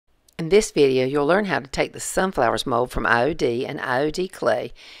In this video, you'll learn how to take the sunflowers mold from IOD and IOD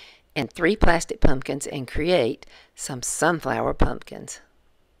clay and 3 plastic pumpkins and create some sunflower pumpkins.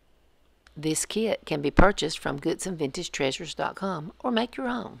 This kit can be purchased from GoodsonVintageTreasures.com or make your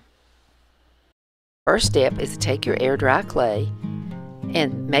own. First step is to take your air dry clay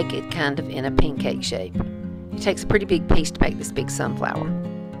and make it kind of in a pancake shape. It takes a pretty big piece to make this big sunflower.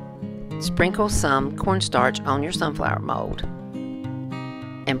 Sprinkle some cornstarch on your sunflower mold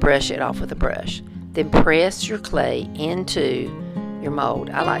and brush it off with a brush. Then press your clay into your mold.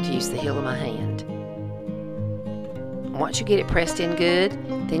 I like to use the heel of my hand. Once you get it pressed in good,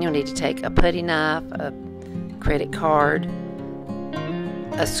 then you'll need to take a putty knife, a credit card,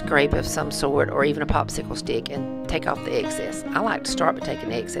 a scrape of some sort, or even a popsicle stick and take off the excess. I like to start by taking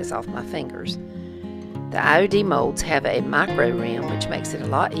the excess off my fingers. The IOD molds have a micro rim, which makes it a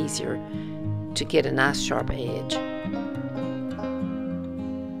lot easier to get a nice sharp edge.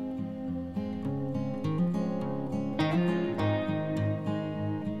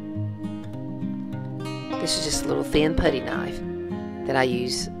 This is just a little thin putty knife that I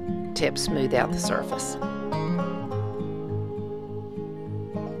use to help smooth out the surface.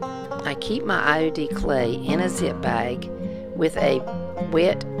 I keep my IOD clay in a zip bag with a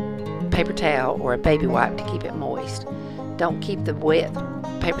wet paper towel or a baby wipe to keep it moist. Don't keep the wet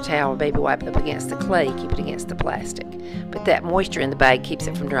paper towel or baby wipe up against the clay, keep it against the plastic. But that moisture in the bag keeps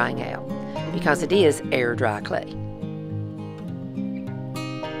it from drying out because it is air dry clay.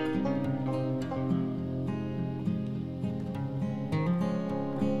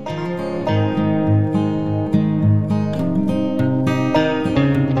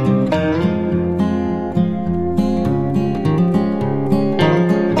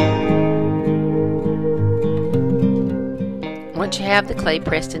 Once you have the clay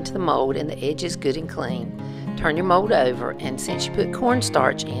pressed into the mold and the edge is good and clean, turn your mold over, and since you put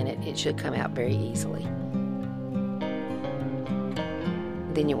cornstarch in it, it should come out very easily.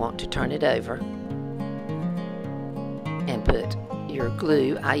 Then you want to turn it over and put your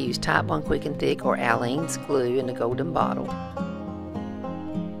glue. I use Type 1 Quick and Thick or Aleene's glue in a golden bottle.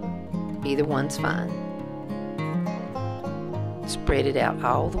 Either one's fine. Spread it out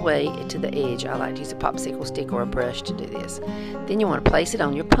all the way to the edge. I like to use a popsicle stick or a brush to do this. Then you want to place it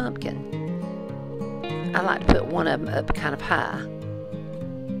on your pumpkin. I like to put one of them up kind of high.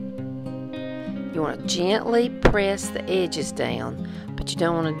 You want to gently press the edges down, but you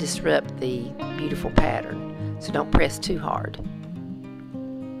don't want to disrupt the beautiful pattern, so don't press too hard.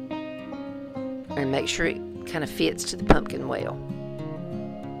 And make sure it kind of fits to the pumpkin well.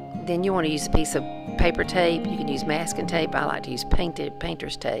 Then you want to use a piece of paper tape. You can use masking tape. I like to use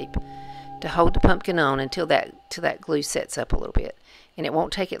painter's tape to hold the pumpkin on until that glue sets up a little bit. And it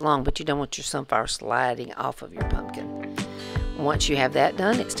won't take it long, but you don't want your sunflower sliding off of your pumpkin. Once you have that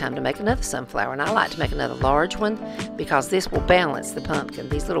done, it's time to make another sunflower. And I like to make another large one because this will balance the pumpkin.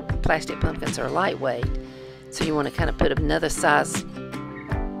 These little plastic pumpkins are lightweight, so you want to kind of put another size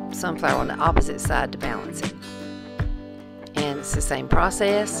sunflower on the opposite side to balance it. And it's the same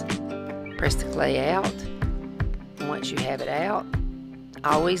process. Press the clay out. Once you have it out,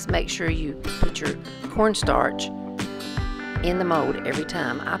 always make sure you put your cornstarch in the mold every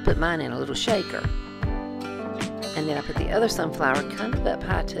time. I put mine in a little shaker. And then I put the other sunflower kind of up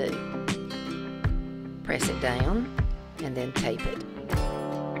high too. Press it down and then tape it.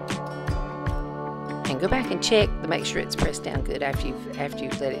 And go back and check to make sure it's pressed down good after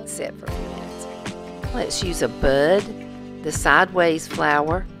you've let it set for a few minutes. Let's use a bud, the sideways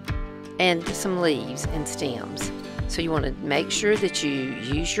flower, and some leaves and stems. So you want to make sure that you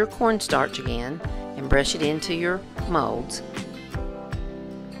use your cornstarch again and brush it into your molds.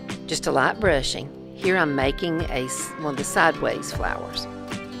 Just a light brushing. Here I'm making one of the sideways flowers.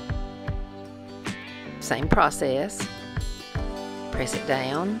 Same process. Press it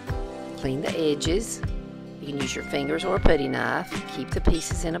down, clean the edges. You can use your fingers or a putty knife. Keep the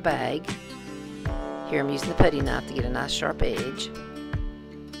pieces in a bag. Here I'm using the putty knife to get a nice sharp edge.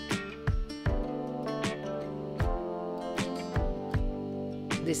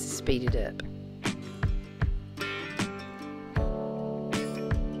 This is speeded up.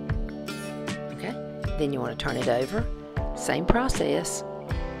 Okay, then you want to turn it over. Same process.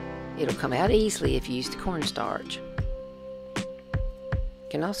 It'll come out easily if you use the cornstarch. You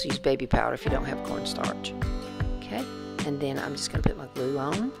can also use baby powder if you don't have cornstarch. Okay, and then I'm just going to put my glue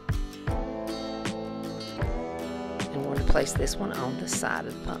on. And we're going to place this one on the side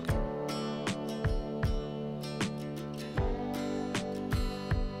of the pumpkin.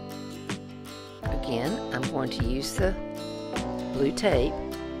 Again, I'm going to use the blue tape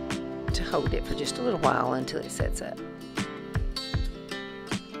to hold it for just a little while until it sets up.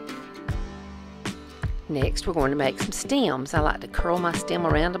 Next, we're going to make some stems. I like to curl my stem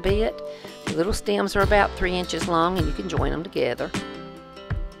around a bit. The little stems are about 3 inches long, and you can join them together.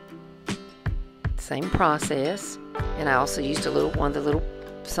 Same process. And I also used one of the little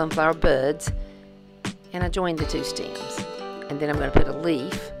sunflower buds, and I joined the 2 stems. And then I'm going to put a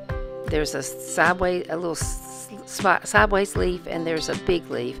leaf. There's a little sideways leaf, and there's a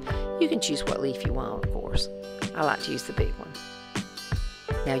big leaf. You can choose what leaf you want, of course. I like to use the big one.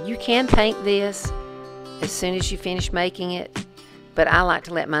 Now you can paint this as soon as you finish making it, but I like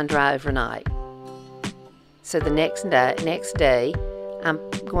to let mine dry overnight. So the next day, I'm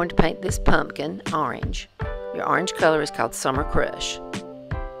going to paint this pumpkin orange. Your orange color is called Summer Crush.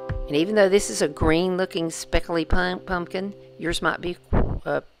 And even though this is a green looking speckly pumpkin, yours might be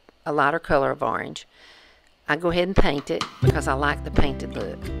a lighter color of orange. I go ahead and paint it because I like the painted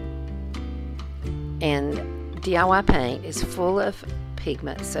look. And DIY paint is full of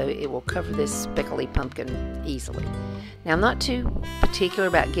pigment, so it will cover this speckly pumpkin easily. Now, I'm not too particular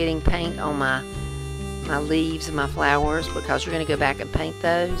about getting paint on my leaves and my flowers because you're going to go back and paint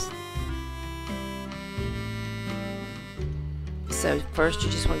those. So first you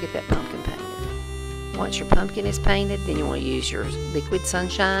just want to get that pumpkin painted. Once your pumpkin is painted, then you want to use your liquid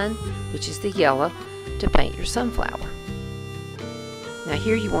sunshine, which is the yellow, to paint your sunflower. Now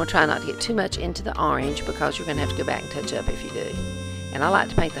here you want to try not to get too much into the orange because you're going to have to go back and touch up if you do. And I like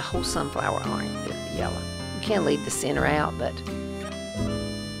to paint the whole sunflower orange, yellow. You can leave the center out, but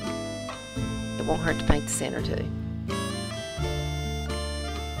it won't hurt to paint the center too.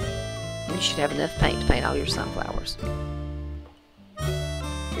 And you should have enough paint to paint all your sunflowers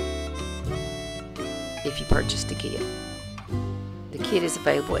if you purchased a kit. The kit is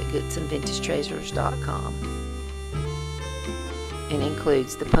available at GoodsonVintageTreasures.com and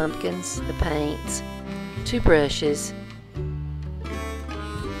includes the pumpkins, the paints, 2 brushes,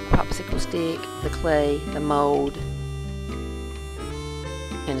 popsicle stick, the clay, the mold,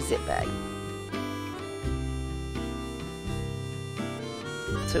 and a zip bag.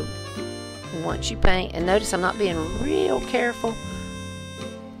 So once you paint, and notice I'm not being real careful,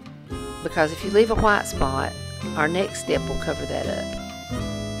 because if you leave a white spot, our next step will cover that up.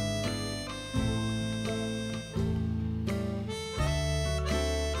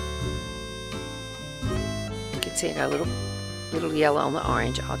 You can see I got a little yellow on the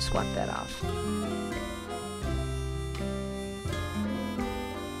orange. I'll just wipe that off.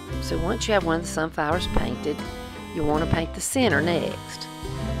 So once you have one of the sunflowers painted, you want to paint the center next.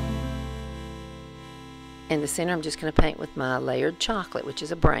 And the center I'm just going to paint with my layered chocolate, which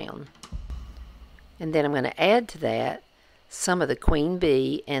is a brown. And then I'm going to add to that some of the Queen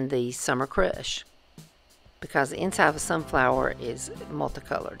Bee and the Summer Crush, because the inside of a sunflower is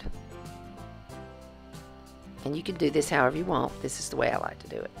multicolored. And you can do this however you want. This is the way I like to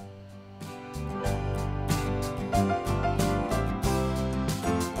do it.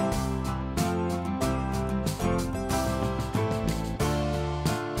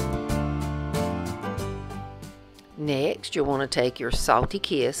 Next, you'll want to take your Salty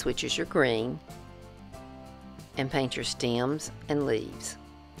Kiss, which is your green, and paint your stems and leaves.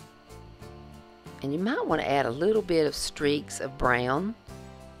 And you might want to add a little bit of streaks of brown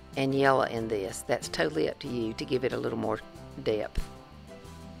and yellow in this. That's totally up to you to give it a little more depth.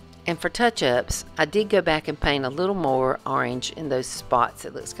 And for touch-ups, I did go back and paint a little more orange in those spots.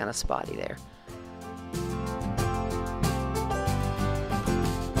 It looks kind of spotty there.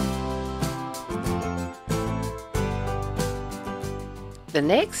 The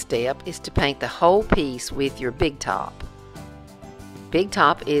next step is to paint the whole piece with your Big Top. Big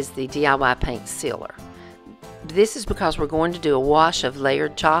Top is the DIY paint sealer. This is because we're going to do a wash of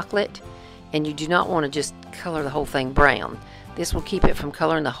layered chocolate, and you do not want to just color the whole thing brown. This will keep it from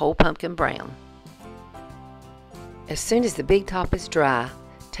coloring the whole pumpkin brown. As soon as the Big Top is dry,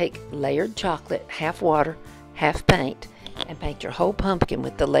 take layered chocolate, half water, half paint, and paint your whole pumpkin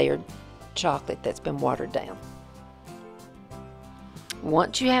with the layered chocolate that's been watered down.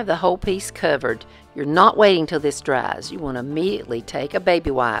 Once you have the whole piece covered, you're not waiting till this dries. You want to immediately take a baby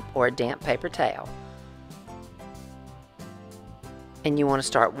wipe or a damp paper towel. And you want to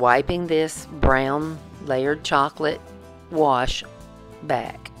start wiping this brown layered chocolate wash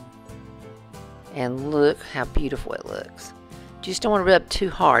back. And look how beautiful it looks. You just don't want to rub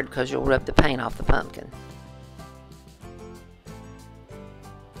too hard because you'll rub the paint off the pumpkin.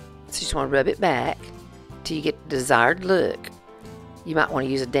 So you just want to rub it back till you get the desired look. You might want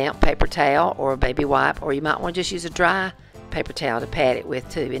to use a damp paper towel or a baby wipe, or you might want to just use a dry paper towel to pat it with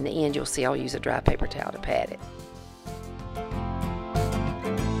too. In the end, you'll see I'll use a dry paper towel to pat it.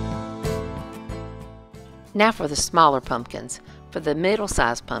 Now for the smaller pumpkins. For the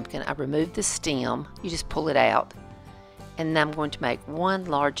middle-sized pumpkin, I removed the stem. You just pull it out. And then I'm going to make one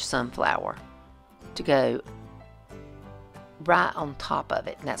large sunflower to go right on top of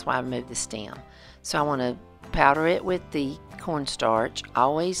it. And that's why I removed the stem. So I want to powder it with the cornstarch.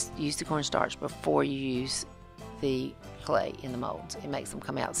 Always use the cornstarch before you use the clay in the molds. It makes them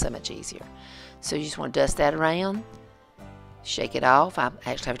come out so much easier. So you just want to dust that around, shake it off. I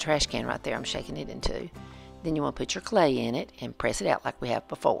actually have a trash can right there I'm shaking it into. Then you want to put your clay in it and press it out like we have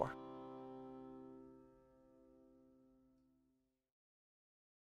before.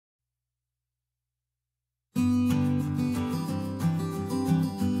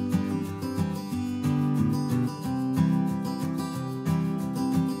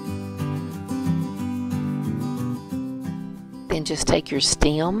 Then just take your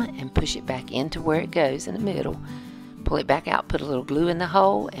stem and push it back into where it goes in the middle. Pull it back out, put a little glue in the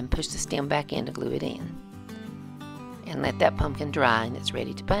hole, and push the stem back in to glue it in. And let that pumpkin dry and it's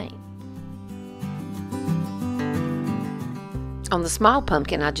ready to paint. On the small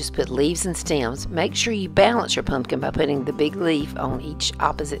pumpkin, I just put leaves and stems. Make sure you balance your pumpkin by putting the big leaf on each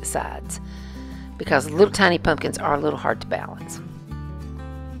opposite sides, because little tiny pumpkins are a little hard to balance.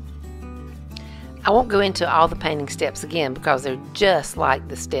 I won't go into all the painting steps again because they're just like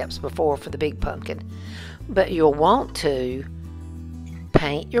the steps before for the big pumpkin. But you'll want to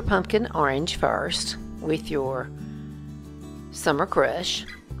paint your pumpkin orange first with your Summer Crush.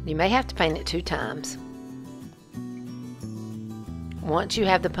 You may have to paint it 2 times. Once you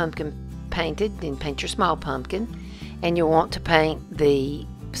have the pumpkin painted, then paint your small pumpkin. And you'll want to paint the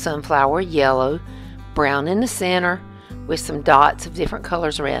sunflower yellow, brown in the center, with some dots of different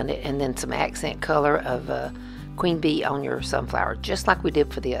colors around it, and then some accent color of queen bee on your sunflower, just like we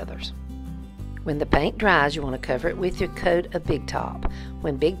did for the others. When the paint dries, you want to cover it with your coat of Big Top.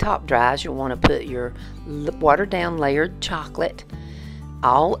 When Big Top dries, you'll want to put your watered down layered chocolate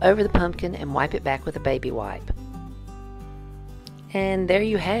all over the pumpkin and wipe it back with a baby wipe. And there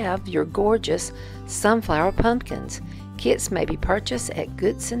you have your gorgeous sunflower pumpkins. Kits may be purchased at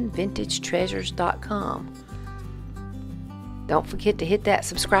GoodsonVintageTreasures.com. Don't forget to hit that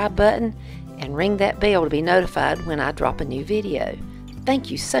subscribe button and ring that bell to be notified when I drop a new video. Thank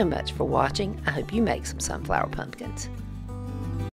you so much for watching. I hope you make some sunflower pumpkins.